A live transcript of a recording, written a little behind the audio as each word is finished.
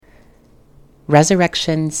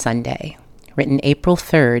Resurrection Sunday, written April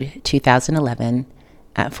 3rd, 2011,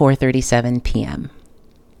 at 4:37 p.m.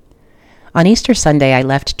 On Easter Sunday, I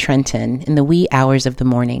left Trenton in the wee hours of the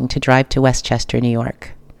morning to drive to Westchester, New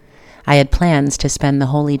York. I had plans to spend the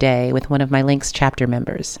holy day with one of my Links chapter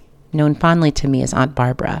members, known fondly to me as Aunt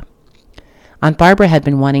Barbara. Aunt Barbara had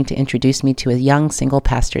been wanting to introduce me to a young single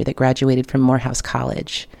pastor that graduated from Morehouse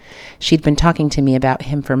College. She'd been talking to me about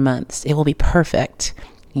him for months. It will be perfect.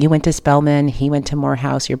 You went to Spelman, he went to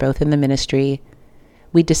Morehouse, you're both in the ministry.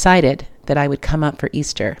 We decided that I would come up for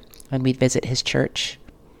Easter and we'd visit his church.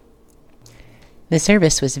 The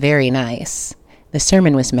service was very nice. The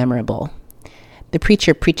sermon was memorable. The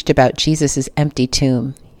preacher preached about Jesus' empty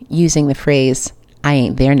tomb, using the phrase, "I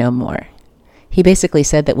ain't there no more." He basically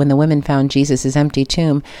said that when the women found Jesus' empty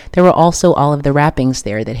tomb, there were also all of the wrappings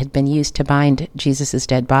there that had been used to bind Jesus'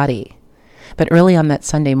 dead body. But early on that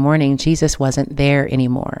Sunday morning, Jesus wasn't there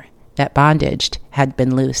anymore. That bondage had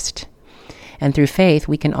been loosed. And through faith,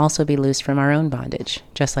 we can also be loosed from our own bondage,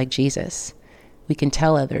 just like Jesus. We can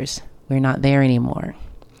tell others we're not there anymore.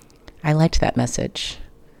 I liked that message.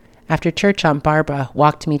 After church, Aunt Barbara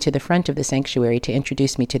walked me to the front of the sanctuary to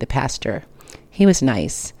introduce me to the pastor. He was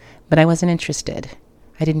nice, but I wasn't interested.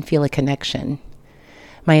 I didn't feel a connection.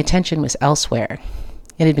 My attention was elsewhere.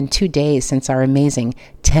 It had been 2 days since our amazing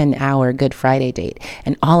 10-hour Good Friday date,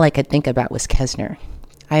 and all I could think about was Kesner.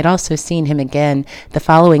 I had also seen him again the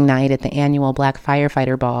following night at the annual Black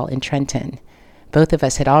Firefighter Ball in Trenton. Both of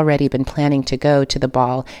us had already been planning to go to the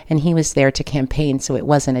ball, and he was there to campaign, so it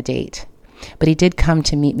wasn't a date. But he did come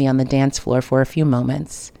to meet me on the dance floor for a few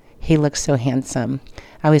moments. He looked so handsome.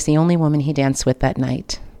 I was the only woman he danced with that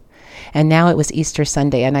night. And now it was Easter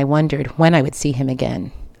Sunday, and I wondered when I would see him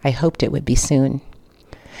again. I hoped it would be soon.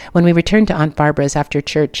 When we returned to Aunt Barbara's after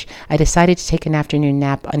church, I decided to take an afternoon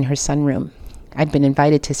nap in her sunroom. I'd been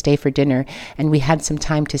invited to stay for dinner, and we had some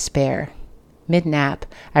time to spare. Mid-nap,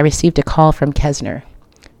 I received a call from Kesner.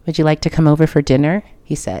 "Would you like to come over for dinner?"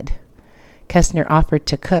 he said. Kesner offered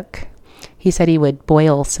to cook. He said he would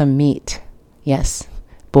boil some meat. Yes,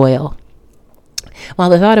 boil. While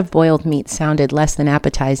the thought of boiled meat sounded less than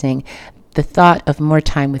appetizing, the thought of more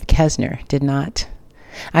time with Kesner did not.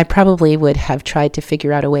 I probably would have tried to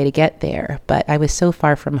figure out a way to get there, but I was so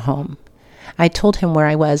far from home. I told him where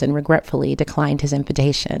I was and regretfully declined his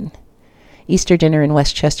invitation. Easter dinner in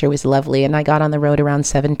Westchester was lovely, and I got on the road around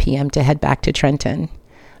 7 p.m. to head back to Trenton.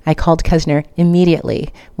 I called Kesner immediately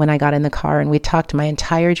when I got in the car, and we talked my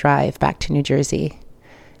entire drive back to New Jersey.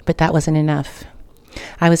 But that wasn't enough.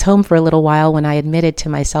 I was home for a little while when I admitted to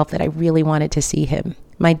myself that I really wanted to see him.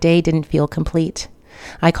 My day didn't feel complete.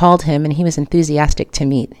 I called him, and he was enthusiastic to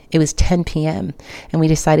meet. It was 10 p.m., and we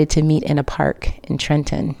decided to meet in a park in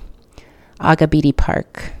Trenton. Agabidi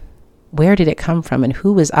Park. Where did it come from, and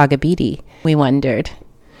who was Agabidi? We wondered.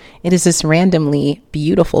 It is this randomly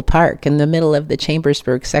beautiful park in the middle of the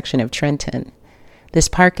Chambersburg section of Trenton. This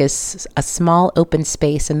park is a small open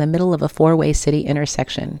space in the middle of a four-way city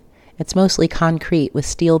intersection. It's mostly concrete with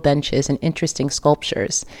steel benches and interesting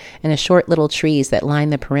sculptures, and short little trees that line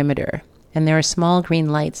the perimeter. And there are small green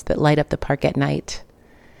lights that light up the park at night.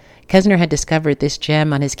 Kesner had discovered this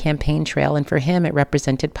gem on his campaign trail, and for him it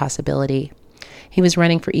represented possibility. He was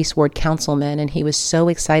running for East Ward councilman, and he was so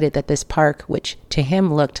excited that this park, which to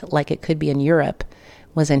him looked like it could be in Europe,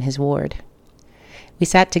 was in his ward. We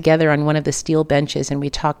sat together on one of the steel benches and we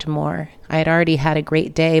talked more. I had already had a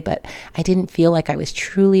great day, but I didn't feel like I was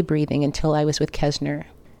truly breathing until I was with Kesner.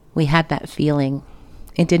 We had that feeling.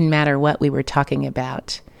 It didn't matter what we were talking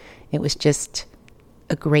about. It was just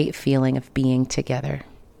a great feeling of being together.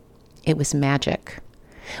 It was magic.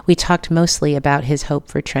 We talked mostly about his hope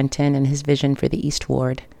for Trenton and his vision for the East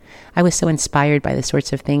Ward. I was so inspired by the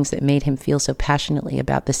sorts of things that made him feel so passionately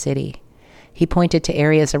about the city. He pointed to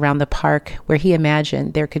areas around the park where he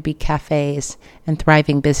imagined there could be cafes and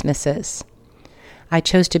thriving businesses. I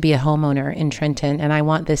chose to be a homeowner in Trenton, and I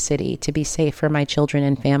want this city to be safe for my children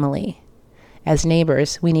and family. As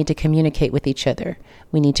neighbors, we need to communicate with each other.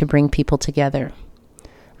 We need to bring people together.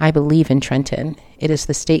 I believe in Trenton. It is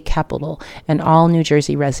the state capital, and all New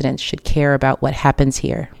Jersey residents should care about what happens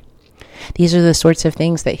here. These are the sorts of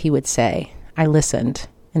things that he would say. I listened,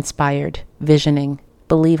 inspired, visioning,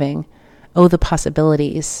 believing. Oh, the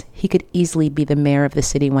possibilities. He could easily be the mayor of the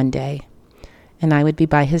city one day, and I would be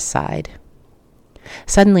by his side.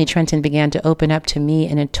 Suddenly, Trenton began to open up to me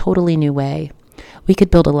in a totally new way. We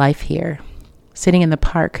could build a life here. Sitting in the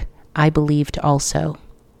park, I believed also.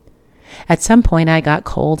 At some point, I got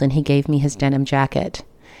cold, and he gave me his denim jacket.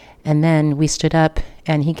 And then we stood up,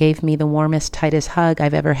 and he gave me the warmest, tightest hug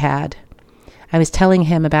I've ever had. I was telling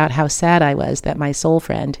him about how sad I was that my soul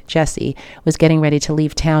friend, Jesse, was getting ready to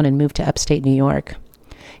leave town and move to upstate New York.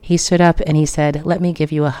 He stood up and he said, "Let me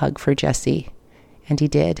give you a hug for Jesse." And he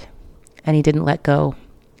did. And he didn't let go.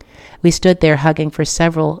 We stood there hugging for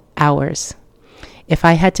several hours. If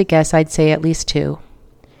I had to guess, I'd say at least 2.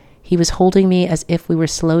 He was holding me as if we were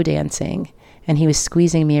slow dancing, and he was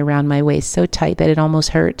squeezing me around my waist so tight that it almost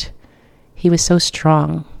hurt. He was so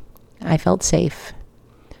strong. I felt safe.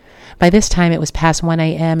 By this time, it was past 1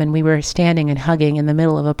 a.m., and we were standing and hugging in the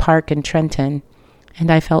middle of a park in Trenton, and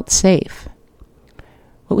I felt safe.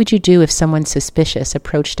 "What would you do if someone suspicious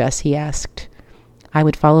approached us?" he asked. "I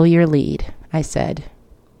would follow your lead," I said.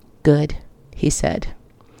 "Good," he said.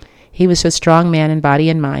 He was a strong man in body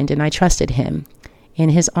and mind, and I trusted him. In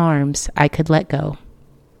his arms, I could let go.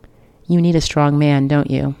 "You need a strong man, don't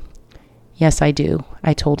you?" "Yes, I do,"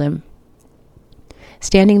 I told him.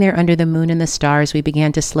 Standing there under the moon and the stars, we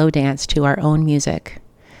began to slow dance to our own music.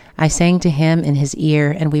 I sang to him in his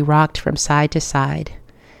ear, and we rocked from side to side.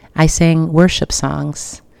 I sang worship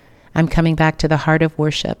songs. I'm coming back to the heart of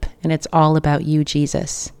worship, and it's all about you,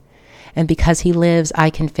 Jesus. And because he lives, I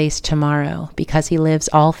can face tomorrow. Because he lives,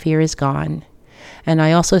 all fear is gone. And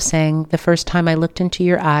I also sang, "The first time I looked into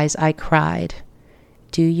your eyes, I cried.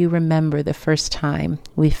 Do you remember the first time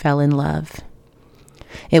we fell in love?"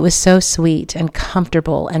 It was so sweet and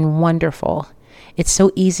comfortable and wonderful. "It's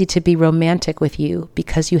so easy to be romantic with you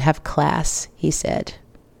because you have class," he said.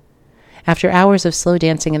 After hours of slow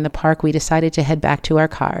dancing in the park, we decided to head back to our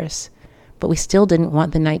cars. But we still didn't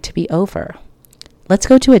want the night to be over. "Let's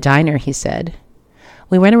go to a diner," he said.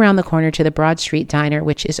 We went around the corner to the Broad Street Diner,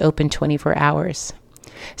 which is open 24 hours.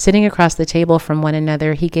 Sitting across the table from one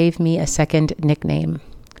another, he gave me a second nickname.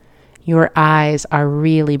 "Your eyes are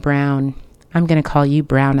really brown. I'm going to call you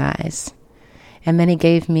Brown Eyes." And then he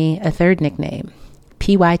gave me a third nickname,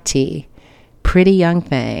 PYT, Pretty Young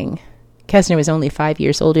Thing. Kesner was only 5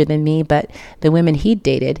 years older than me, but the women he'd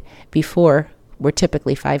dated before were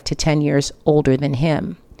typically 5 to 10 years older than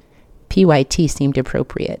him. PYT seemed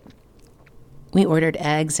appropriate. We ordered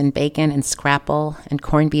eggs and bacon and scrapple and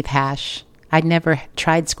corned beef hash. I'd never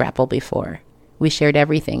tried scrapple before. We shared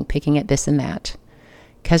everything, picking at this and that.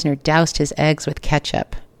 Kesner doused his eggs with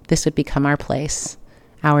ketchup. This would become our place,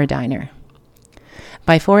 our diner.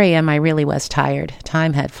 By 4 a.m., I really was tired.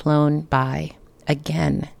 Time had flown by.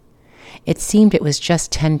 Again. It seemed it was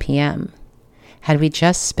just 10 p.m. Had we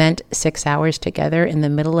just spent 6 hours together in the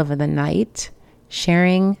middle of the night,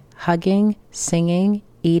 sharing, hugging, singing,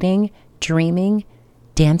 eating, dreaming,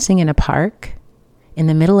 dancing in a park? In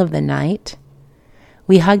the middle of the night?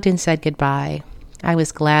 We hugged and said goodbye. I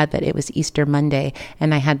was glad that it was Easter Monday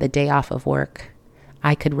and I had the day off of work.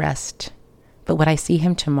 I could rest. But would I see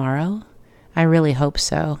him tomorrow? I really hope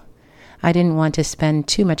so. I didn't want to spend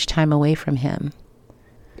too much time away from him.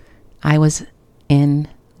 I was in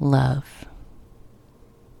love.